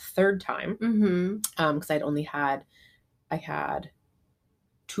IVF now a 3rd time, because I had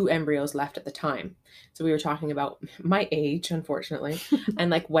 2 embryos left at the time. So we were talking about my age, unfortunately,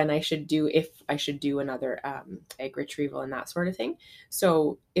 and like when if I should do another egg retrieval and that sort of thing.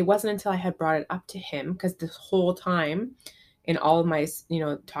 So it wasn't until I had brought it up to him, because this whole time in all of my,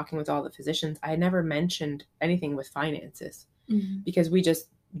 talking with all the physicians, I had never mentioned anything with finances because we just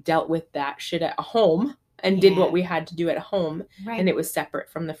dealt with that shit at home and did what we had to do at home. Right. And it was separate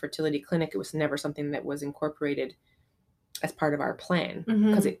from the fertility clinic. It was never something that was incorporated as part of our plan,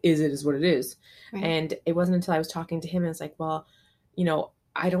 because it is what it is. Right. And it wasn't until I was talking to him and it's like, well,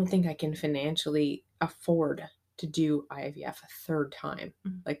 I don't think I can financially afford to do IVF a 3rd time.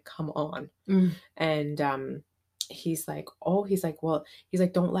 Like, come on. And he's like,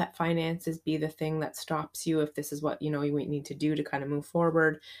 don't let finances be the thing that stops you if this is what, you need to do to kind of move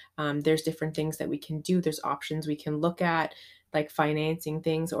forward. There's different things that we can do. There's options we can look at, like financing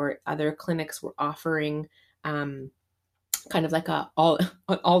things, or other clinics were offering kind of like an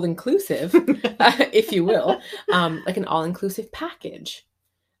all-inclusive, if you will, like an all-inclusive package.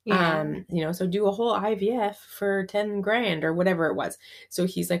 Yeah. So do a whole IVF for 10 grand or whatever it was. So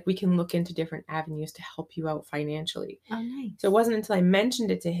he's like, we can look into different avenues to help you out financially. Oh, nice. So it wasn't until I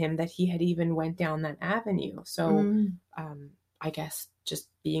mentioned it to him that he had even went down that avenue. So I guess just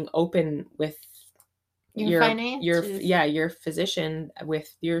being open with your physician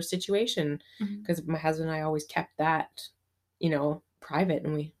with your situation, because my husband and I always kept that, private,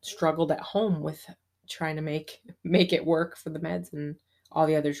 and we struggled at home with trying to make it work for the meds and all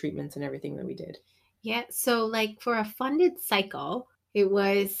the other treatments and everything that we did. Yeah. So like for a funded cycle, it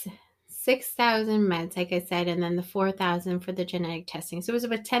was 6,000 meds, like I said, and then the 4,000 for the genetic testing. So it was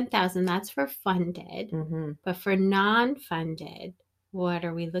about 10,000. That's for funded. But for non-funded, what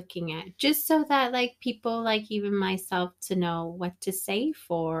are we looking at? Just so that like people, like even myself, to know what to save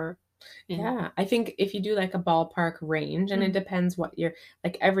for. Yeah, I think if you do like a ballpark range, and it depends what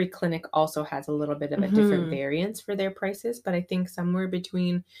like every clinic also has a little bit of a different variance for their prices, but I think somewhere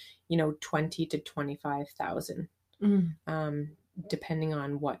between, 20 to 25,000, depending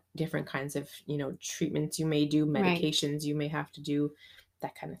on what different kinds of, treatments you may do, medications you may have to do,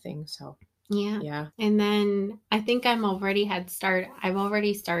 that kind of thing. So yeah. And then I think I've already started.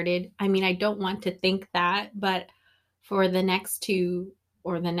 I don't want to think that, but for the next 2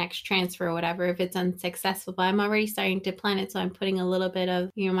 or the next transfer or whatever, if it's unsuccessful, but I'm already starting to plan it. So I'm putting a little bit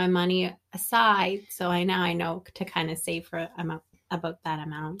of, my money aside. So I know to kind of save for about that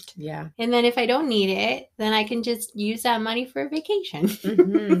amount. Yeah. And then if I don't need it, then I can just use that money for a vacation.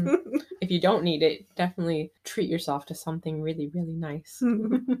 If you don't need it, definitely treat yourself to something really, really nice.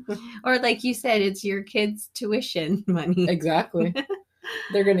 Or like you said, it's your kids' tuition money. Exactly.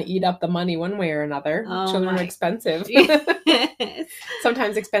 They're going to eat up the money one way or another. Children are expensive.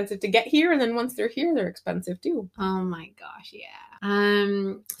 Sometimes expensive to get here, and then once they're here, they're expensive too. Oh my gosh,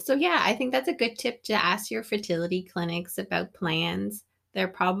 yeah. So yeah, I think that's a good tip to ask your fertility clinics about plans. There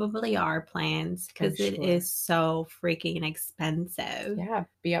probably are plans, because it is so freaking expensive. Yeah,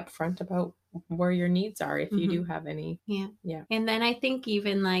 be upfront about where your needs are if you do have any. Yeah. And then I think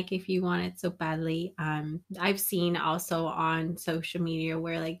even like if you want it so badly, I've seen also on social media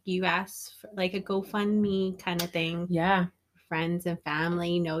where like you ask for like a GoFundMe kind of thing. Yeah. Friends and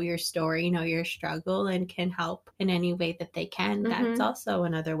family know your story, know your struggle, and can help in any way that they can. That's also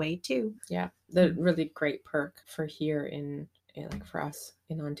another way too. Yeah. The really great perk for here in like for us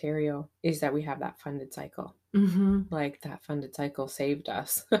in Ontario, is that we have that funded cycle. Like that funded cycle saved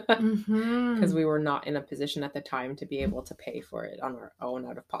us because we were not in a position at the time to be able to pay for it on our own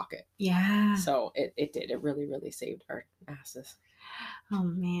out of pocket. Yeah. So it did. It really, really saved our asses. Oh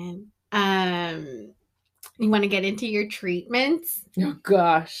man. You want to get into your treatments? Oh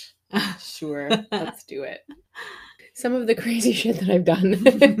gosh. Sure. Let's do it. Some of the crazy shit that I've done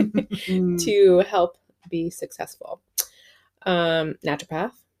to help be successful.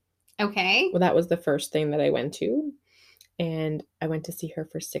 Naturopath. Okay. Well, that was the first thing that I went to. And I went to see her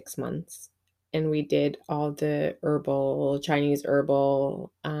for 6 months. And we did all the Chinese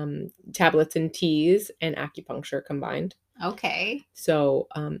herbal tablets and teas and acupuncture combined. Okay. So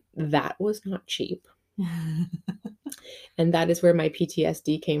that was not cheap. And that is where my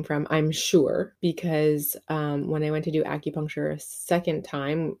PTSD came from, I'm sure, because when I went to do acupuncture a second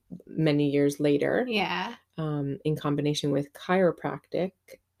time, many years later, in combination with chiropractic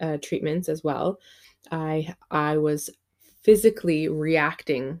treatments as well, I was physically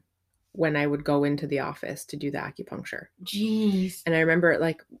reacting when I would go into the office to do the acupuncture. Jeez. And I remember,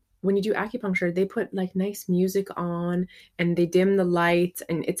 like, when you do acupuncture, they put like nice music on and they dim the lights,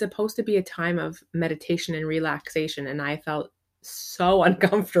 and it's supposed to be a time of meditation and relaxation. And I felt so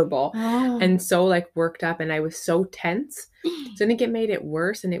uncomfortable and so like worked up, and I was so tense. So I think it made it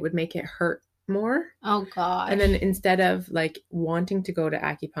worse, and it would make it hurt more. Oh God. And then instead of like wanting to go to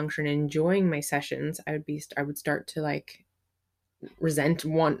acupuncture and enjoying my sessions, I would start to like resent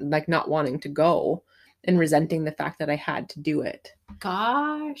not wanting to go and resenting the fact that I had to do it.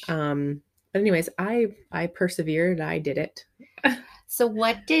 Gosh. But anyways, I persevered. I did it. So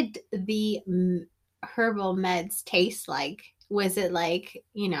what did the herbal meds taste like? Was it like,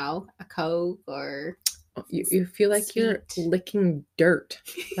 a Coke or you feel like sweet? You're licking dirt.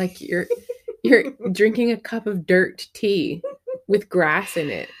 Like you're drinking a cup of dirt tea with grass in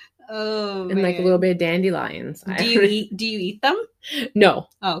it. Oh, and man. Like a little bit of dandelions. Do you eat them? No.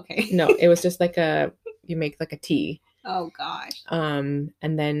 Oh, okay. No, it was just like you make like a tea. Oh gosh. And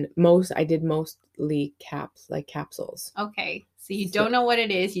then I did mostly capsules. Okay. So you don't know what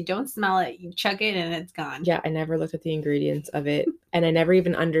it is, you don't smell it, you chug it and it's gone. Yeah, I never looked at the ingredients of it, and I never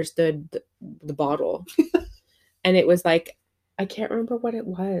even understood the bottle. And it was like, I can't remember what it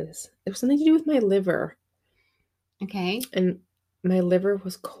was. It was something to do with my liver. Okay. And my liver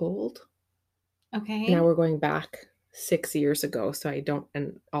was cold. Okay. Now we're going back 6 years ago, so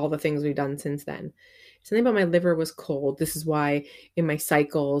and all the things we've done since then. Something about my liver was cold. This is why in my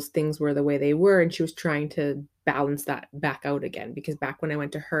cycles, things were the way they were, and she was trying to balance that back out again, because back when I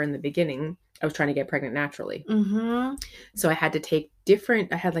went to her in the beginning, I was trying to get pregnant naturally. So I had to take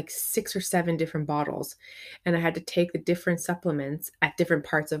I had like 6 or 7 different bottles, and I had to take the different supplements at different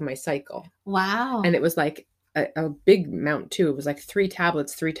parts of my cycle. Wow. And it was like a big amount too. It was like 3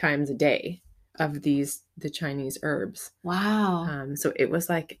 tablets 3 times a day of the Chinese herbs. Wow. So it was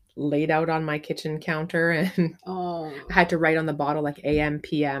like laid out on my kitchen counter, and I had to write on the bottle like AM,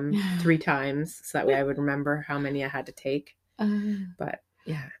 PM 3 times, so that way I would remember how many I had to take. But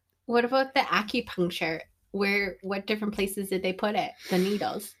yeah. What about the acupuncture? What different places did they put it? The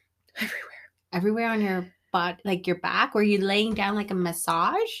needles? Everywhere on your body, like your back? Were you laying down like a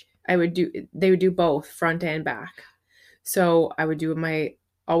massage? They would do both, front and back. So I would do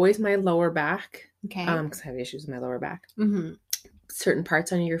always my lower back. Okay. Because I have issues with my lower back. Certain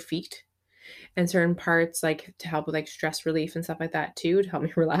parts on your feet, and certain parts like to help with like stress relief and stuff like that too, to help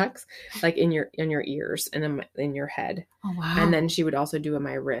me relax, like in your ears and in your head. Oh wow. And then she would also do in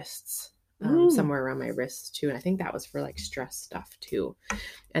my wrists, somewhere around my wrists too. And I think that was for like stress stuff too.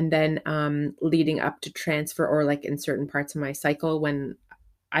 And then leading up to transfer, or like in certain parts of my cycle, when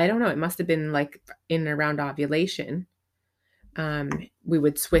I don't know, it must have been like in and around ovulation, we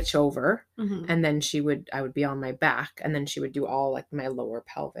would switch over, and then I would be on my back, and then she would do all like my lower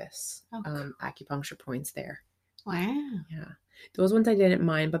pelvis acupuncture points there. Wow. Yeah. Those ones I didn't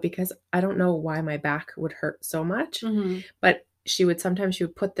mind, but because I don't know why my back would hurt so much, but she would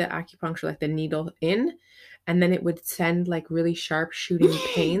put the acupuncture, like the needle in, and then it would send like really sharp shooting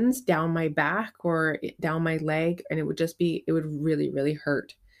pains down my back or down my leg, and it would really, really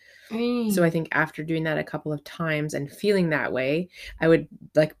hurt. So I think after doing that a couple of times and feeling that way, I would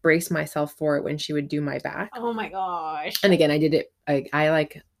like brace myself for it when she would do my back. Oh my gosh. And again, I did it.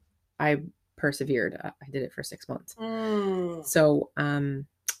 I persevered. I did it for 6 months. So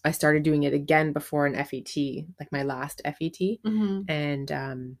I started doing it again before an FET, like my last FET. And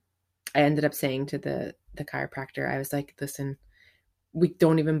I ended up saying to the chiropractor, I was like, listen, we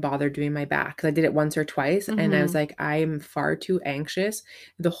don't even bother doing my back, because I did it once or twice, and I was Mhm. like, I'm far too anxious.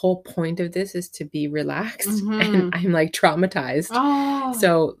 The whole point of this is to be relaxed, and Mhm. I'm like traumatized. Oh.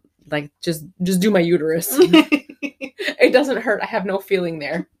 So like just do my uterus. It doesn't hurt. I have no feeling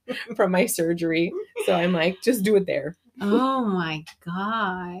there from my surgery. So I'm like, just do it there. Oh my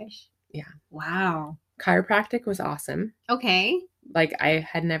gosh. Yeah. Wow. Chiropractic was awesome. Okay. Like I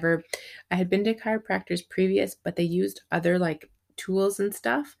had been to chiropractors previous, but they used other like tools and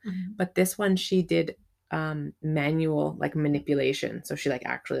stuff. Mhm. But this one, she did manual like manipulation. So she like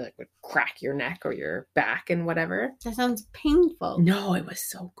actually like would crack your neck or your back and whatever. That sounds painful. No, it was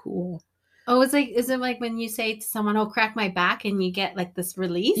so cool. Oh, is it like when you say to someone, "Oh, crack my back," and you get like this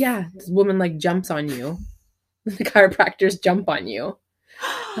release? Yeah, this woman like jumps on you. The chiropractors jump on you.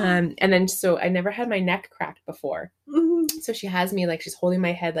 And then so I never had my neck cracked before. So she has me like she's holding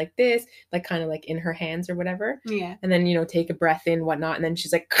my head like this, like kind of like in her hands or whatever. Yeah. And then, take a breath in, whatnot. And then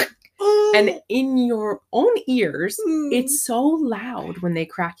she's like, and in your own ears, it's so loud when they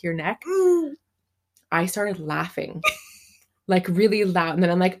crack your neck. I started laughing like really loud. And then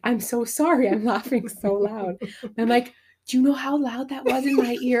I'm like, I'm so sorry. I'm laughing so loud. And I'm like, do you know how loud that was in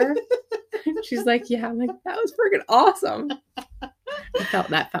my ear? She's like, yeah. I'm like, that was freaking awesome.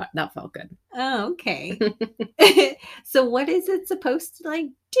 That felt good. Oh, okay. So what is it supposed to like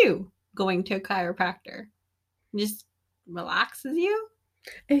do going to a chiropractor? Just relaxes you?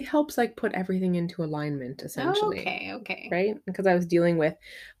 It helps like put everything into alignment, essentially. Oh, okay. Right? Because I was dealing with,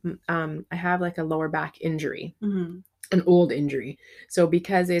 I have like a lower back injury, Mm-hmm. an old injury. So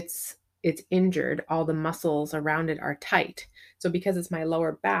because it's injured, all the muscles around it are tight. So because it's my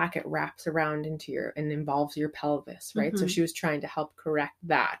lower back, it wraps around and involves your pelvis, right? So she was trying to help correct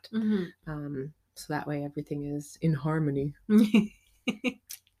that. So that way everything is in harmony.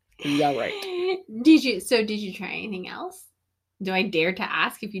 Yeah, right. Did you try anything else? Do I dare to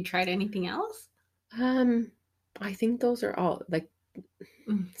ask if you tried anything else? I think those are all like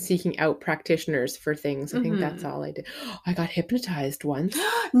seeking out practitioners for things. I think that's all I did. I got hypnotized once.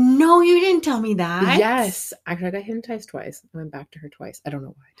 No, you didn't tell me that. Yes. Actually, I got hypnotized twice. I went back to her twice. I don't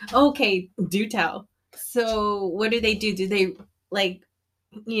know why. Okay, do tell. So what do? Do they like,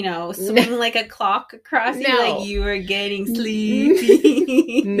 swing like a clock across you like you were getting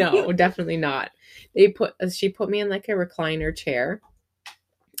sleepy? No, definitely not. She put me in like a recliner chair,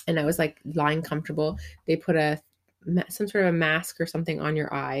 and I was like lying comfortable. They put some sort of a mask or something on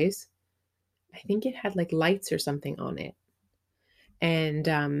your eyes. I think it had like lights or something on it.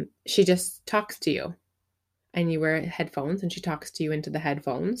 And she just talks to you. And you wear headphones, and she talks to you into the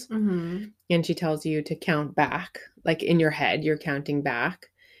headphones. And she tells you to count back. Like in your head, you're counting back.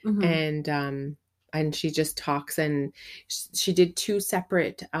 And she just talks, and she did 2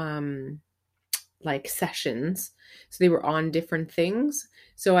 separate like sessions. So they were on different things.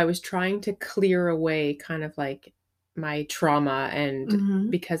 So I was trying to clear away kind of like my trauma,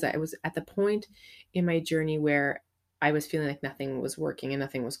 and because I was at the point in my journey where I was feeling like nothing was working and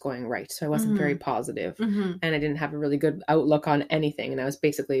nothing was going right. So I wasn't very positive, and I didn't have a really good outlook on anything, and I was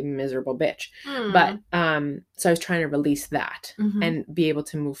basically a miserable bitch. But so I was trying to release that and be able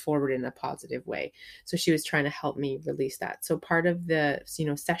to move forward in a positive way. So she was trying to help me release that. So part of the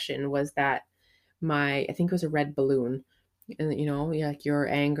session was that I think it was a red balloon, and like your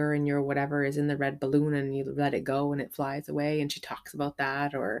anger and your whatever is in the red balloon, and you let it go and it flies away. And she talks about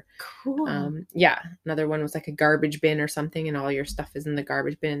that. Or cool. Another one was like a garbage bin or something, and all your stuff is in the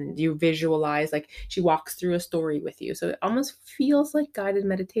garbage bin. You visualize, like she walks through a story with you, so it almost feels like guided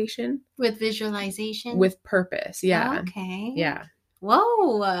meditation with visualization, with purpose. Yeah. Okay. Yeah.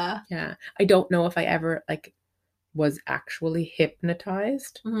 Whoa. Yeah. I don't know if I ever like was actually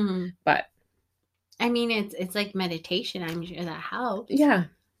hypnotized, but I mean, it's like meditation. I'm sure that helps. Yeah.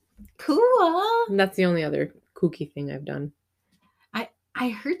 Cool. And that's the only other kooky thing I've done. I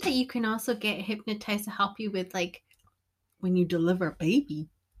heard that you can also get hypnotized to help you with like when you deliver a baby.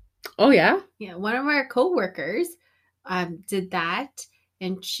 Oh, yeah? Yeah. One of our coworkers did that,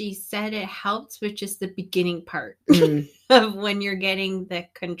 and she said it helps with just the beginning part of when you're getting the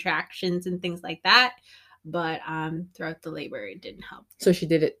contractions and things like that. But throughout the labor, it didn't help. So she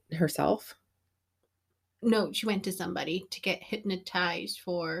did it herself? No, she went to somebody to get hypnotized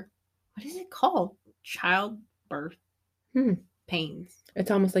for, what is it called? Childbirth pains. It's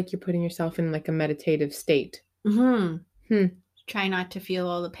almost like you're putting yourself in like a meditative state. Try not to feel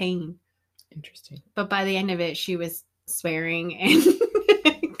all the pain. Interesting. But by the end of it, she was swearing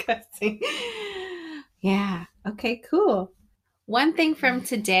and cussing. Yeah. Okay, cool. One thing from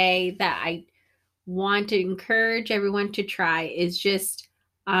today that I want to encourage everyone to try is just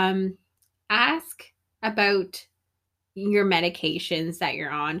ask about your medications that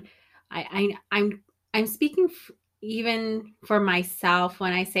you're on. I'm speaking even for myself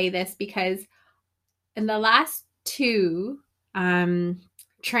when I say this, because in the last 2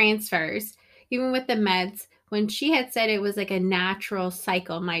 transfers, even with the meds, when she had said it was like a natural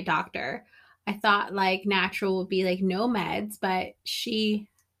cycle, my doctor, I thought like natural would be like no meds, but she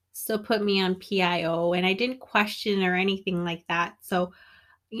still put me on PIO, and I didn't question or anything like that. So,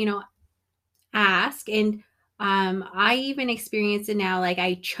 ask. And I even experience it now. Like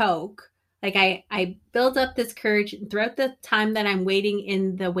I choke. Like I build up this courage throughout the time that I'm waiting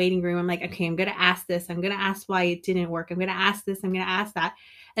in the waiting room. I'm like, okay, I'm going to ask this. I'm going to ask why it didn't work. I'm going to ask this. I'm going to ask that.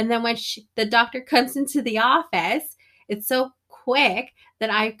 And then when the doctor comes into the office, it's so quick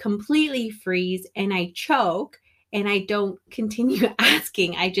that I completely freeze and I choke, and I don't continue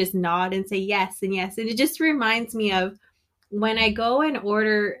asking. I just nod and say yes and yes. And it just reminds me of when I go and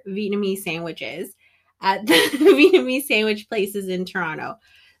order Vietnamese sandwiches at the Vietnamese sandwich places in Toronto.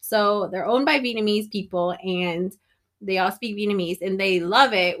 So they're owned by Vietnamese people, and they all speak Vietnamese, and they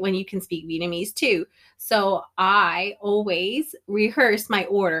love it when you can speak Vietnamese too. So I always rehearse my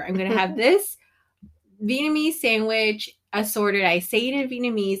order. I'm going to have this Vietnamese sandwich assorted. I say it in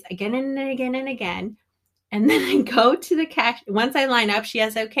Vietnamese again and again and again. And then I go to the cash. Once I line up, she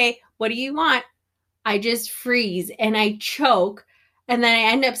asks, okay, what do you want? I just freeze and I choke. And then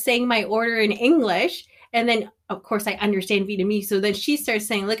I end up saying my order in English. And then, of course, I understand Vietnamese. So then she starts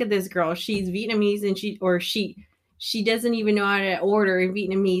saying, look at this girl. She's Vietnamese, and she doesn't even know how to order in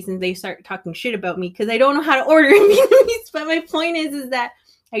Vietnamese. And they start talking shit about me because I don't know how to order in Vietnamese. But my point is that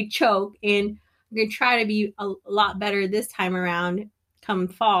I choke, and I'm going to try to be a lot better this time around come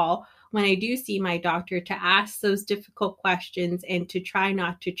fall when I do see my doctor, to ask those difficult questions and to try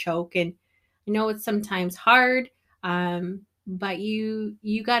not to choke. And I know it's sometimes hard, but you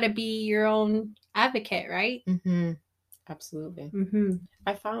got to be your own advocate, right? Mm-hmm. Absolutely. Mm-hmm.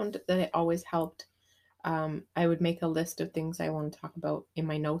 I found that it always helped. I would make a list of things I want to talk about in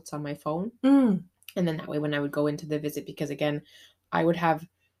my notes on my phone. And then that way when I would go into the visit, because again, I would have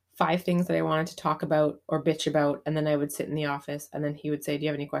 5 things that I wanted to talk about or bitch about, and then I would sit in the office, and then he would say, do you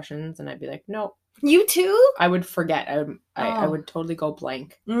have any questions? And I'd be like, no. You too? I would forget. I would totally go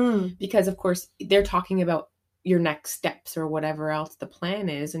blank. Because of course they're talking about your next steps or whatever else the plan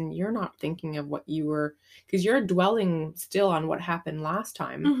is, and you're not thinking of what you were, because you're dwelling still on what happened last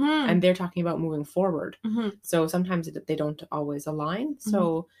time, and they're talking about moving forward. So sometimes they don't always align.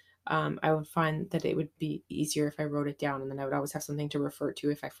 So I would find that it would be easier if I wrote it down, and then I would always have something to refer to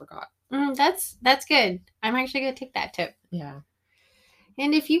if I forgot. That's good. I'm actually going to take that tip. Yeah.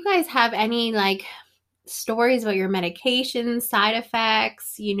 And if you guys have any like stories about your medications, side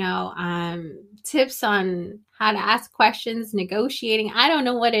effects, tips on how to ask questions, negotiating, I don't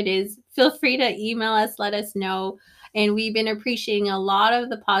know what it is, feel free to email us, let us know. And we've been appreciating a lot of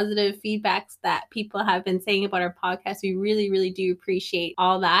the positive feedbacks that people have been saying about our podcast. We really, really do appreciate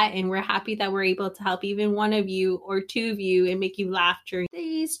all that. And we're happy that we're able to help even one of you or 2 of you and make you laugh during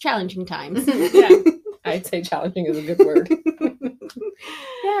these challenging times. Yeah, I'd say challenging is a good word.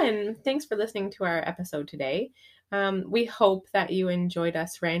 Yeah, and thanks for listening to our episode today. We hope that you enjoyed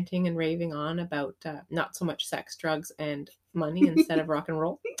us ranting and raving on about not so much sex, drugs, and money instead of rock and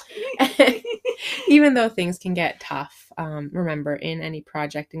roll. Even though things can get tough, remember, in any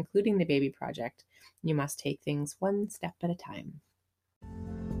project, including the baby project, you must take things one step at a time.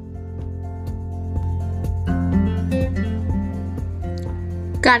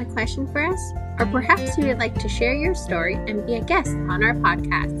 Got a question for us? Or perhaps you would like to share your story and be a guest on our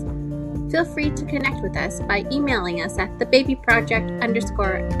podcast? Feel free to connect with us by emailing us at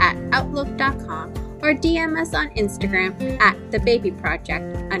thebabyproject_@outlook.com or DM us on Instagram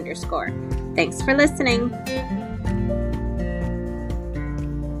 @thebabyproject_. Thanks for listening.